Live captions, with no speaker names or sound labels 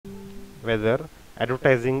whether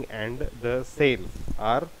advertising and the sales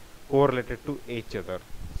are correlated to each other.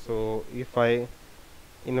 So if I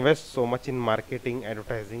invest so much in marketing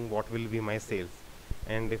advertising, what will be my sales?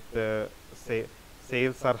 And if the say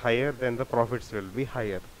sales are higher, then the profits will be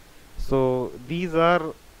higher. So these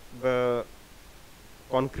are the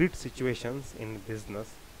concrete situations in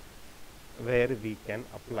business where we can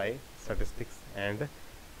apply statistics and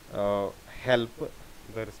help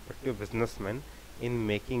the respective businessmen in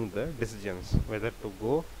making the decisions whether to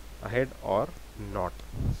go ahead or not.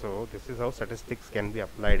 So this is how statistics can be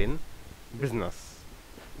applied in business.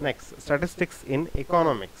 Next, statistics in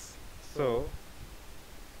economics. So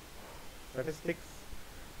statistics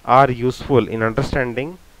are useful in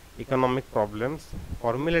understanding economic problems,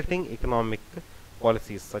 formulating economic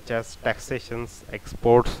policies such as taxations,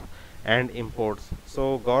 exports and imports.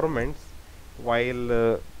 So governments,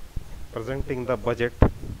 while presenting the budget,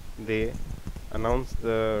 they announce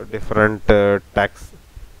the different tax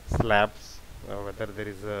slabs, whether there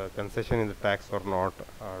is a concession in the tax or not,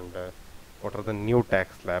 and what are the new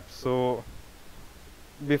tax slabs. So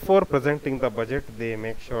before presenting the budget, they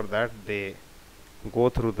make sure that they go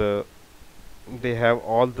through they have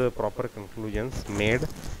all the proper conclusions made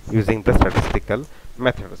using the statistical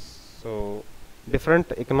methods. So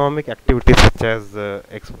different economic activities such as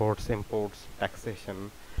exports, imports,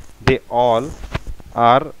 taxation, they all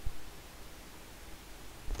are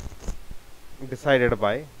decided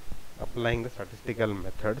by applying the statistical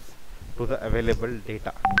methods to the available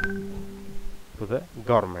data to the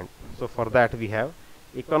government. So for that we have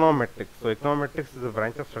econometrics. So econometrics is a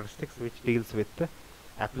branch of statistics which deals with the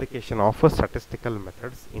application of statistical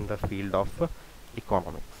methods in the field of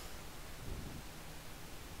economics.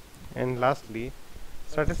 And lastly,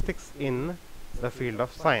 statistics in the field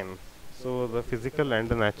of science. So the physical and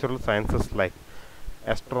the natural sciences like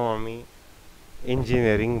astronomy,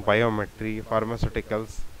 engineering, biometry,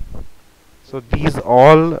 pharmaceuticals. So these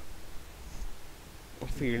all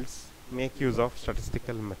fields make use of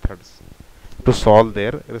statistical methods to solve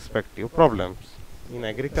their respective problems. In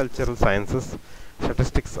agricultural sciences,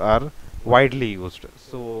 statistics are widely used.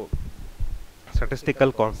 So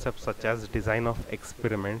statistical concepts such as design of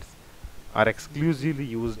experiments are exclusively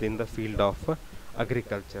used in the field of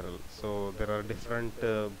agricultural. So there are different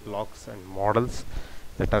blocks and models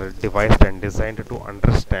that are devised and designed to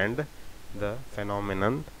understand the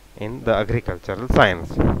phenomenon in the agricultural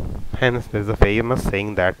science. Hence there is a famous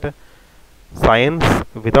saying that science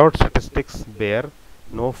without statistics bear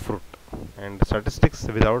no fruit, and statistics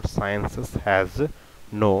without sciences has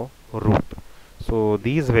no root. So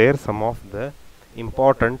these were some of the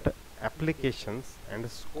important applications and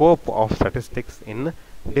scope of statistics in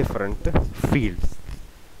different fields.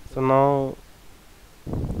 So now,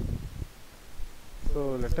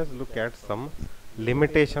 so let us look at some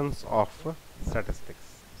limitations of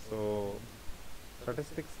statistics. So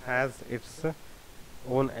statistics has its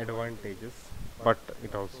own advantages, but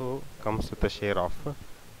it also comes with a share of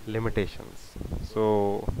limitations.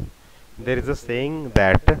 So there is a saying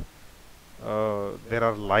that there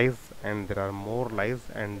are lies and there are more lies,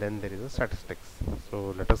 and then there is a statistics.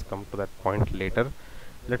 So let us come to that point later.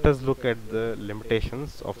 Let us look at the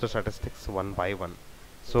limitations of the statistics one by one.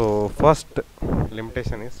 So first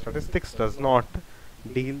limitation is statistics does not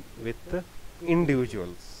deal with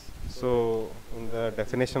individuals. So in the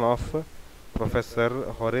definition of Professor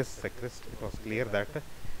Horace Sechrist, it was clear that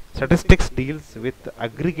statistics deals with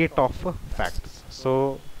aggregate of facts.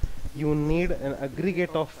 So you need an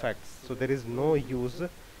aggregate of facts. So there is no use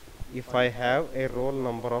if I have a roll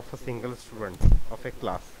number of a single student of a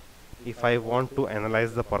class, if I want to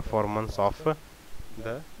analyze the performance of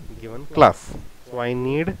the given class. So I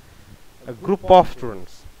need a group of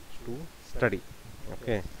students to study.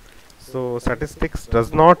 Okay. So statistics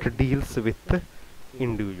does not deals with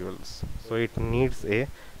individuals. So it needs a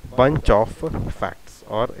bunch of facts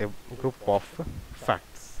or a group of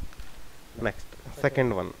facts. Next,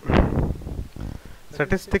 second one.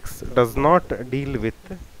 Statistics does not deal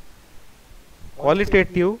with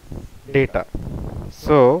qualitative data.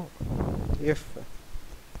 So if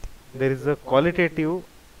there is a qualitative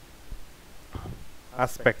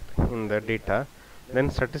aspect in the data, then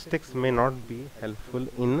statistics may not be helpful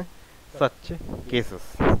in such cases.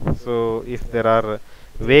 So if there are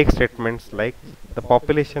vague statements like the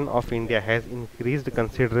population of India has increased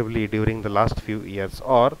considerably during the last few years,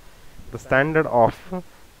 or the standard of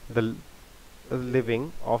the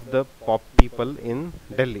living of the people in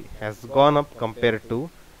Delhi has gone up compared to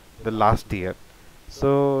the last year.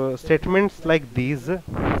 So statements like these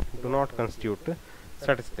do not constitute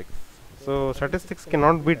statistics. So statistics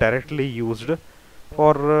cannot be directly used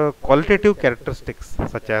For qualitative characteristics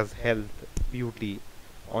such as health, beauty,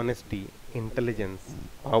 honesty, intelligence,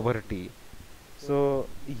 poverty, so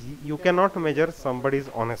you cannot measure somebody's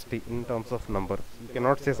honesty in terms of numbers. You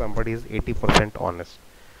cannot say somebody is 80% honest.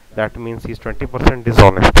 That means he's 20%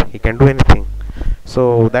 dishonest. He can do anything.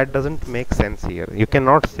 So that doesn't make sense here. You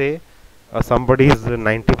cannot say somebody is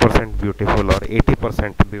 90% beautiful or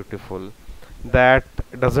 80% beautiful. That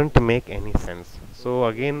doesn't make any sense. So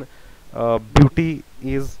again, beauty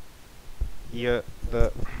is here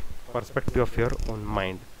the perspective of your own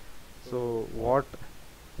mind. So what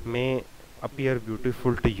may appear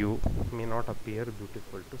beautiful to you may not appear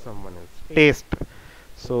beautiful to someone else. Taste.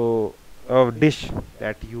 So a dish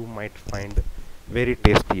that you might find very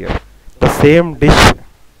tastier, the same dish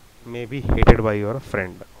may be hated by your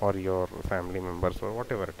friend or your family members or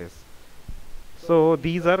whatever it is. So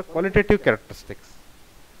these are qualitative characteristics.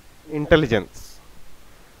 Intelligence.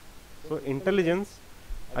 So intelligence,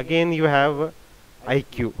 again you have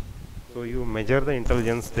IQ. So you measure the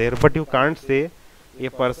intelligence there, but you can't say a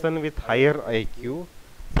person with higher IQ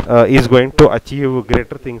is going to achieve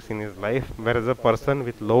greater things in his life, whereas a person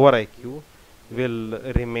with lower IQ will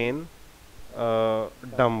remain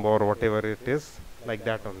dumb or whatever it is, like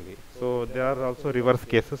that only. So there are also reverse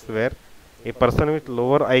cases where a person with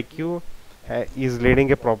lower IQ is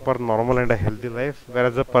leading a proper, normal and a healthy life,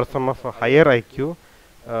 whereas a person of a higher IQ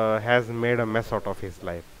has made a mess out of his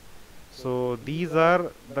life. So these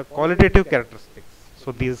are the qualitative characteristics.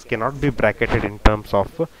 So these cannot be bracketed in terms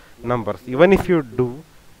of numbers. Even if you do,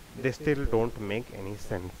 they still don't make any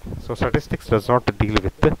sense. So statistics does not deal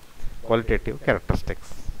with the qualitative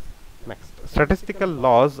characteristics. Next, statistical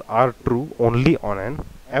laws are true only on an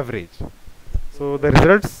average. So the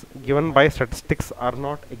results given by statistics are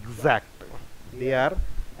not exact. They are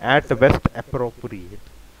at best appropriate.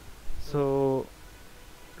 So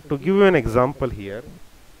to give you an example here,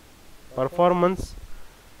 performance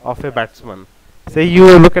of a batsman. Say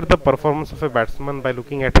you look at the performance of a batsman by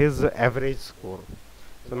looking at his average score.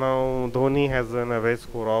 So now Dhoni has an average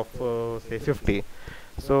score of say 50.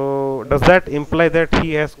 So does that imply that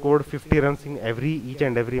he has scored 50 runs in each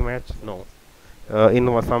and every match? No.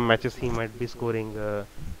 In some matches he might be scoring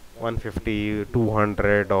 150,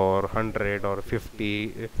 200 or 100 or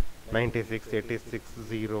 50, 96, 86,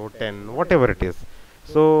 0, 10, whatever it is.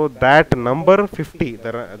 So that number 50,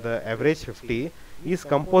 the average 50 is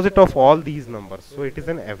composite of all these numbers. So it is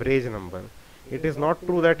an average number. It is not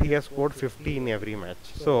true that he has scored 50 in every match.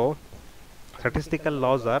 So statistical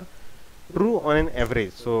laws are true on an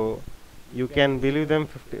average. So you can believe them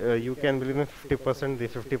 50%, the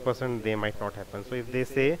 50% they might not happen. So if they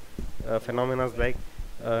say phenomena like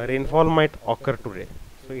rainfall might occur today,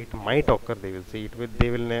 so it might occur, they will say it will, they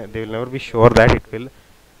will never be sure that it will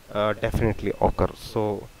definitely occur.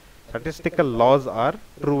 So statistical laws are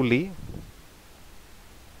truly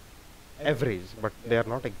average, but they are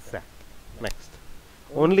not exact. Next,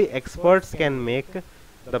 only experts can make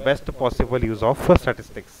the best possible use of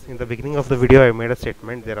statistics. In the beginning of the video I made a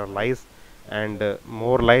statement, there are lies and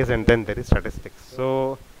more lies, and then there is statistics.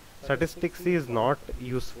 So statistics is not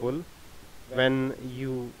useful when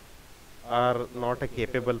you are not a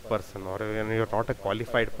capable person or when you are not a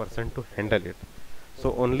qualified person to handle it.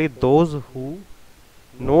 So only those who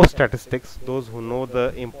know statistics, those who know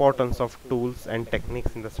the importance of tools and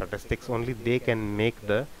techniques in the statistics, only they can make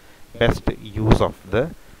the best use of the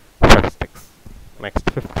statistics. Next,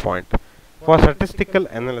 fifth point. For statistical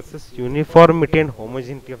analysis, uniformity and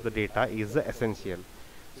homogeneity of the data is essential.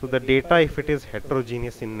 So the data, if it is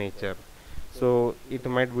heterogeneous in nature, so it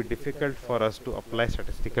might be difficult for us to apply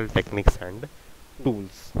statistical techniques and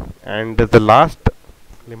tools. And the last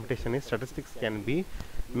limitation is statistics can be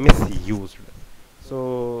misused.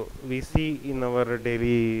 So we see in our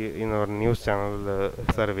daily, in our news channel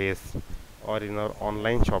surveys or in our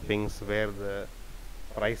online shoppings where the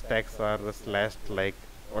price tags are slashed like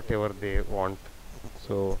whatever they want.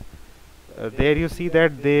 So there you see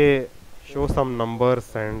that they show some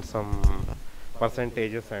numbers and some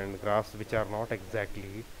percentages and graphs which are not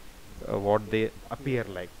exactly what they appear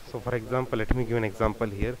like. So for example, let me give an example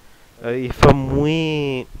here. If a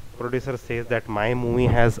movie producer says that my movie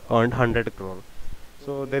has earned 100 crore,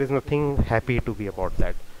 so there is nothing happy to be about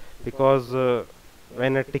that, because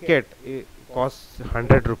when a ticket costs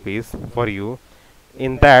 100 rupees for you,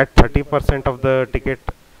 in that 30% of the ticket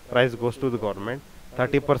price goes to the government,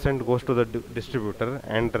 30% goes to the distributor,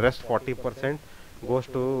 and the rest 40% goes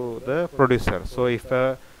to the producer. So if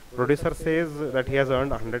a producer says that he has earned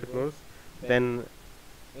 100 crores, then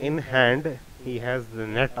in hand he has the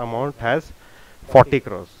net amount has 40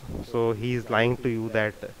 crores. So he is lying to you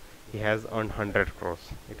that he has earned 100 crores.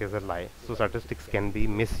 It is a lie. So statistics can be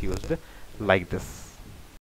misused like this.